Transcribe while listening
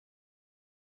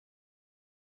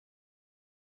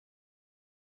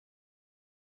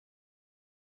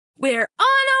We're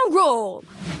on a roll.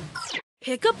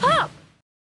 Pick a pup.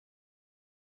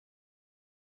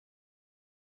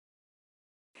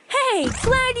 Hey,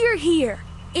 glad you're here.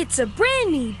 It's a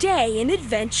brand new day in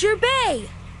Adventure Bay.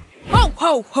 Ho,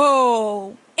 ho,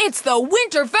 ho! It's the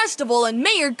Winter Festival and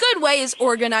Mayor Goodway is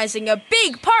organizing a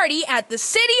big party at the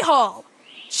City Hall.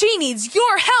 She needs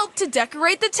your help to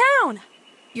decorate the town.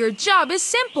 Your job is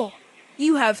simple.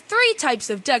 You have 3 types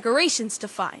of decorations to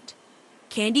find: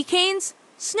 candy canes,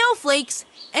 snowflakes,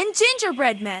 and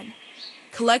gingerbread men.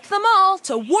 Collect them all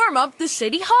to warm up the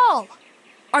City Hall.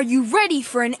 Are you ready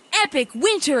for an epic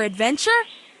winter adventure?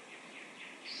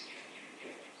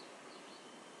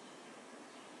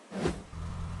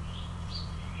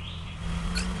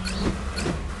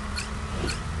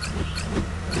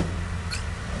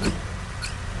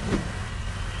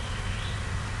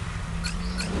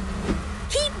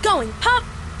 Keep going, pup!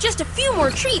 Just a few more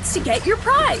treats to get your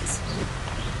prize.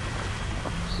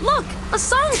 Look, a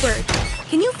songbird.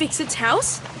 Can you fix its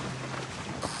house?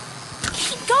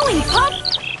 Keep going, pup!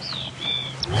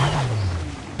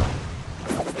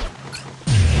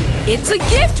 It's a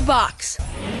gift box!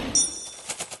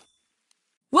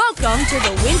 Welcome to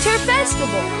the Winter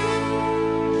Festival!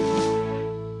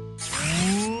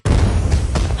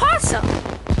 Possum!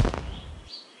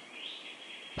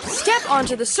 Step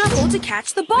onto the circle to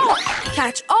catch the ball.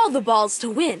 Catch all the balls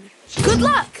to win. Good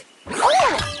luck!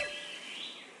 Cool!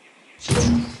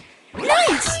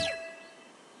 Nice!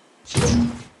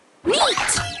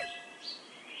 Neat!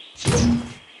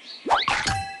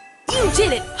 You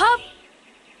did it, pup!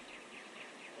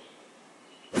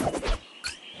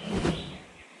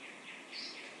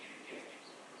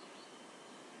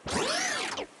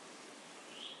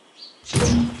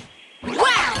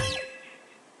 Wow!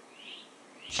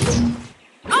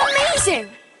 Amazing!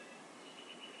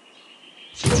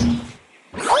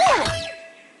 Cool!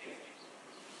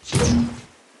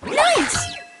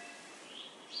 Nice!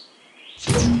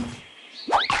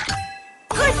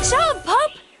 Good job,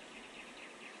 pup!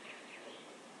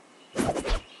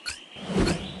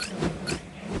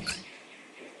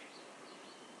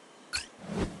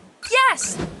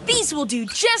 Yes! These will do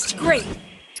just great!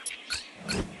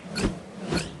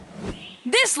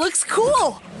 This looks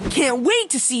cool! Can't wait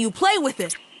to see you play with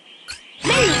it!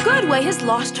 Mayor Goodway has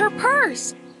lost her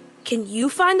purse. Can you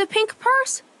find the pink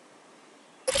purse?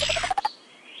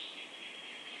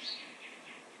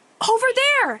 Over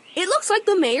there! It looks like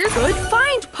the mayor. Good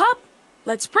find, pup!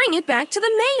 Let's bring it back to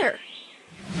the mayor.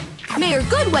 Mayor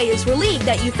Goodway is relieved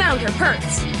that you found her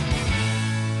purse.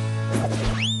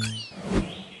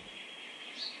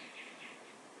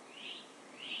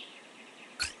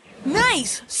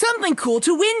 Nice! Something cool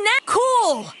to win now!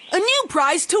 Cool! A new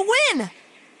prize to win!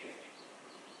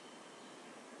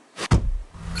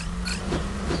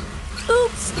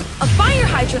 Oops! A fire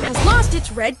hydrant has lost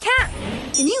its red cap.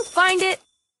 Can you find it?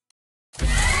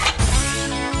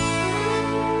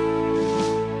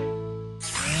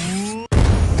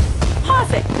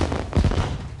 Perfect!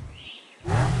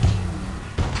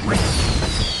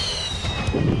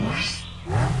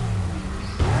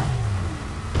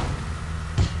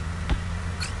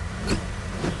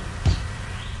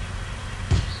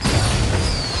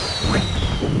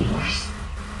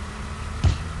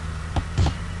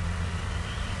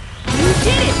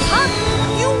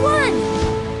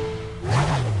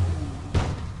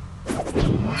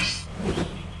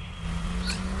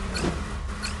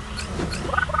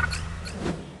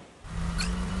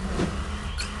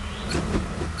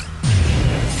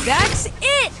 That's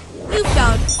it! You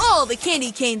found all the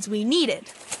candy canes we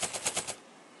needed.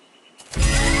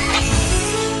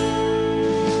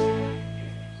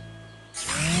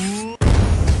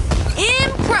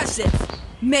 Impressive!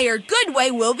 Mayor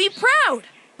Goodway will be proud,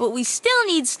 but we still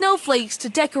need snowflakes to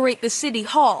decorate the City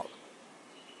Hall.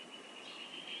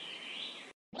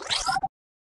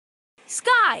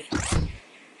 Sky!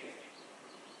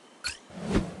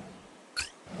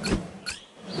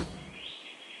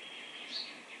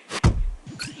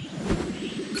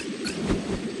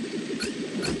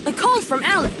 A call from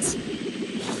Alex.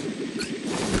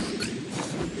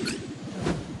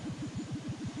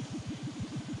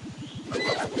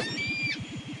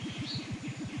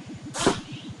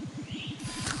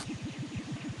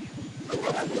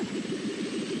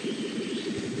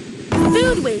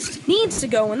 Food waste needs to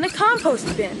go in the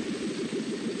compost bin.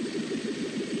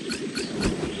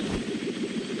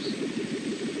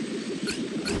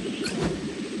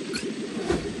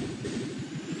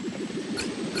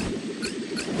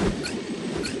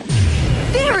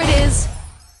 There it is!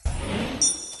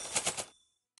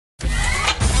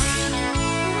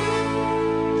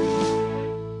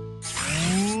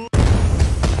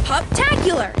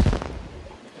 Pup-tacular!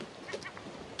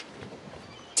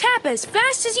 up as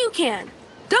fast as you can.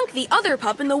 Dunk the other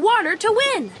pup in the water to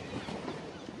win.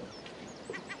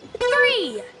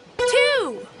 3,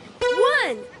 2,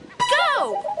 1,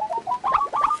 go!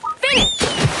 Finish!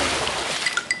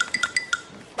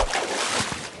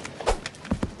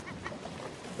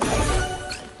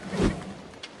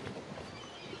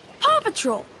 Paw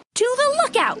Patrol, to the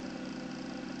lookout!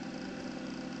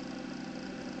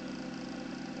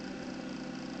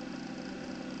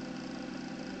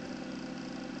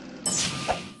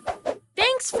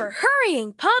 Thanks for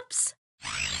hurrying, pups!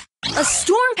 A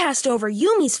storm passed over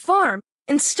Yumi's farm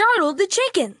and startled the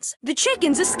chickens. The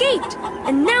chickens escaped,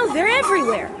 and now they're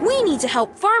everywhere. We need to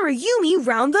help Farmer Yumi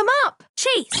round them up.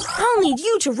 Chase, I'll need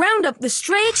you to round up the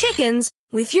stray chickens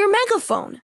with your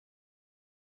megaphone.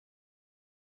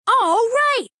 All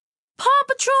right! Paw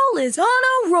Patrol is on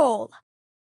a roll.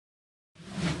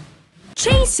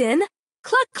 Chasin',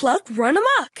 cluck cluck run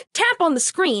amok. Tap on the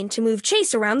screen to move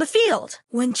Chase around the field.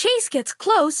 When Chase gets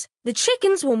close, the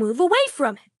chickens will move away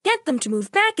from it. Get them to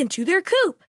move back into their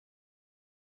coop.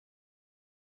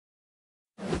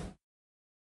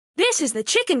 This is the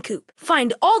chicken coop.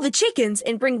 Find all the chickens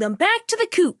and bring them back to the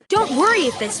coop. Don't worry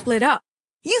if they split up.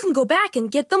 You can go back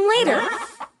and get them later.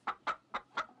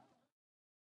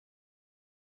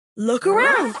 Look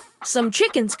around. Some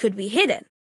chickens could be hidden.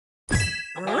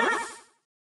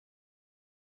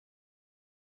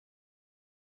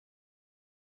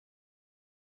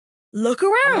 Look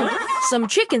around. Some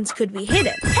chickens could be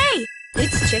hidden. Hey,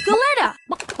 it's Chickaletta.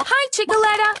 Hi,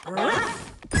 Chickaletta.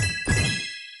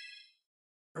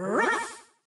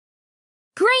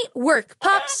 Great work,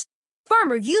 pups.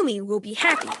 Farmer Yumi will be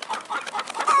happy.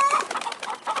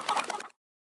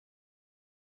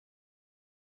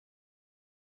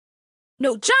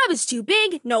 No job is too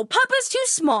big, no pup is too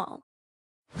small.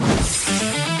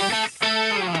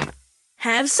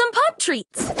 Have some pup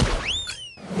treats.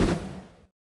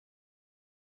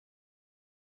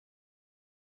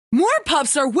 More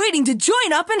pups are waiting to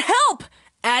join up and help!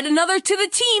 Add another to the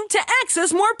team to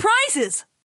access more prizes!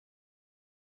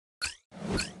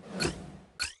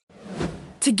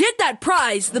 To get that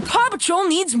prize, the Paw Patrol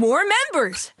needs more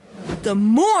members! The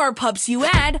more pups you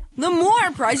add, the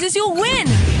more prizes you'll win!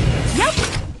 Yep,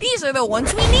 these are the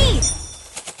ones we need!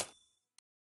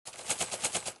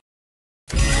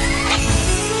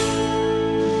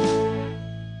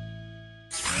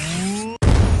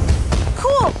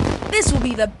 Cool! This will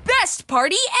be the best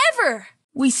party ever!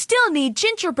 We still need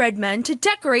gingerbread men to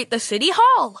decorate the city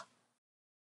hall.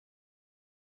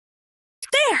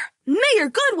 There! Mayor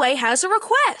Goodway has a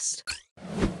request.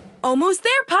 Almost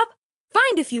there, pup.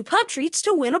 Find a few pup treats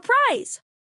to win a prize.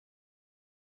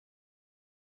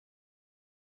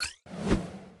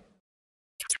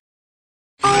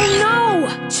 Oh no!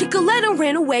 Chickaletta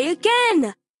ran away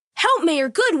again. Help Mayor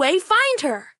Goodway find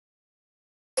her.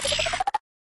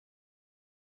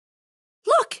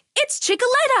 Look, it's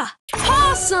Chickaletta.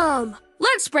 Awesome!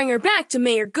 Let's bring her back to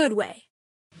Mayor Goodway.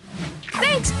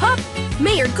 Thanks, pup.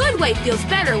 Mayor Goodway feels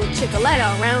better with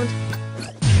Chickaletta around.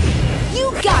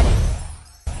 You got it.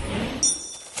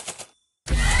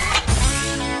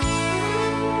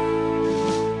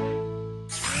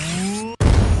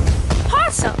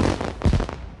 Awesome!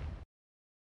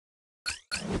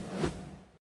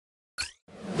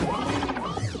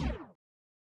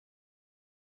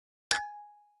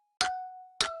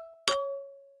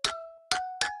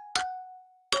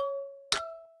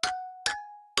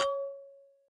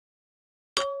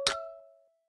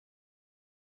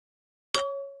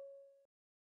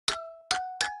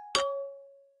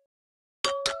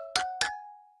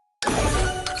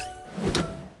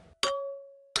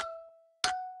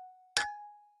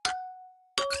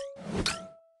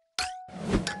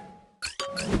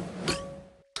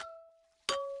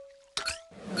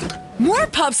 More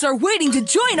pups are waiting to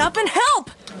join up and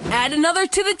help! Add another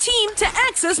to the team to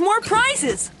access more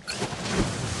prizes!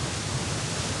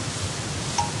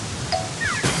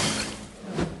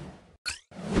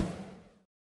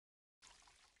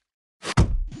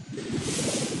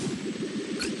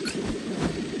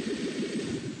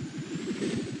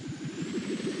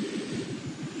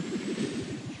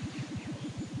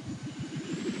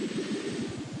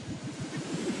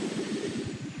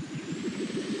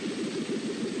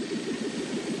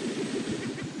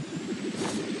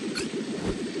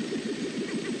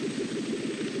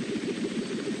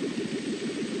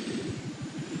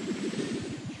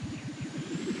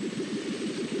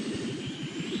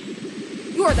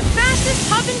 You're the fastest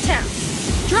pup in town.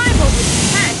 Drive over to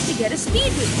Tack to get a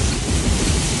speed boost.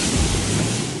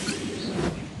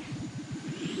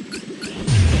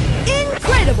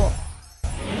 Incredible!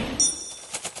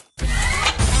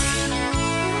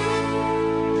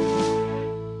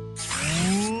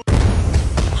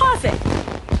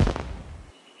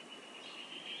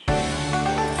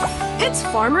 It's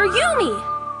Farmer Yumi!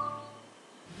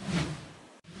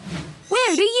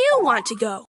 Where do you want to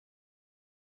go?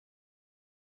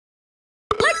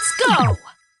 Let's go!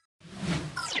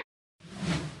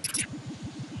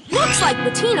 Looks like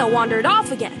Bettina wandered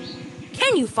off again.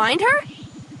 Can you find her?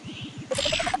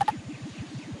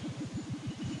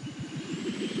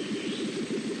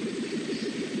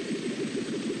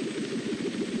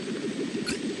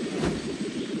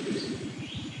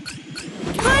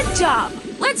 Good job!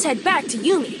 Let's head back to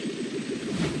Yumi.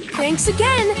 Thanks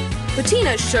again!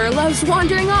 Bettina sure loves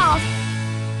wandering off.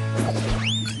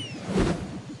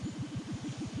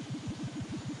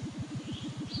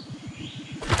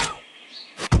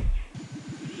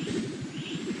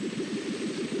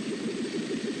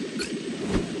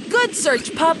 Good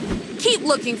search, pup. Keep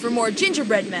looking for more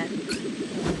gingerbread men.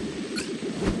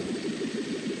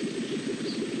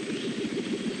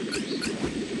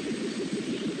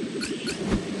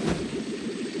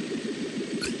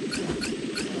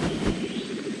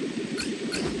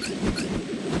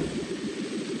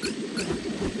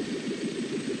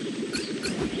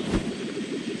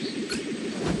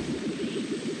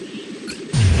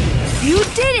 You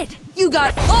did it! You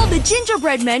got all the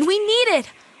gingerbread men we needed!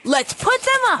 Let's put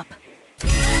them up!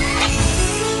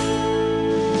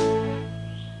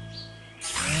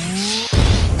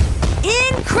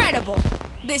 Incredible!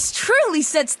 This truly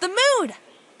sets the mood!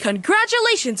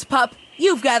 Congratulations, pup!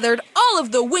 You've gathered all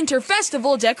of the Winter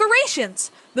Festival decorations!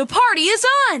 The party is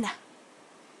on!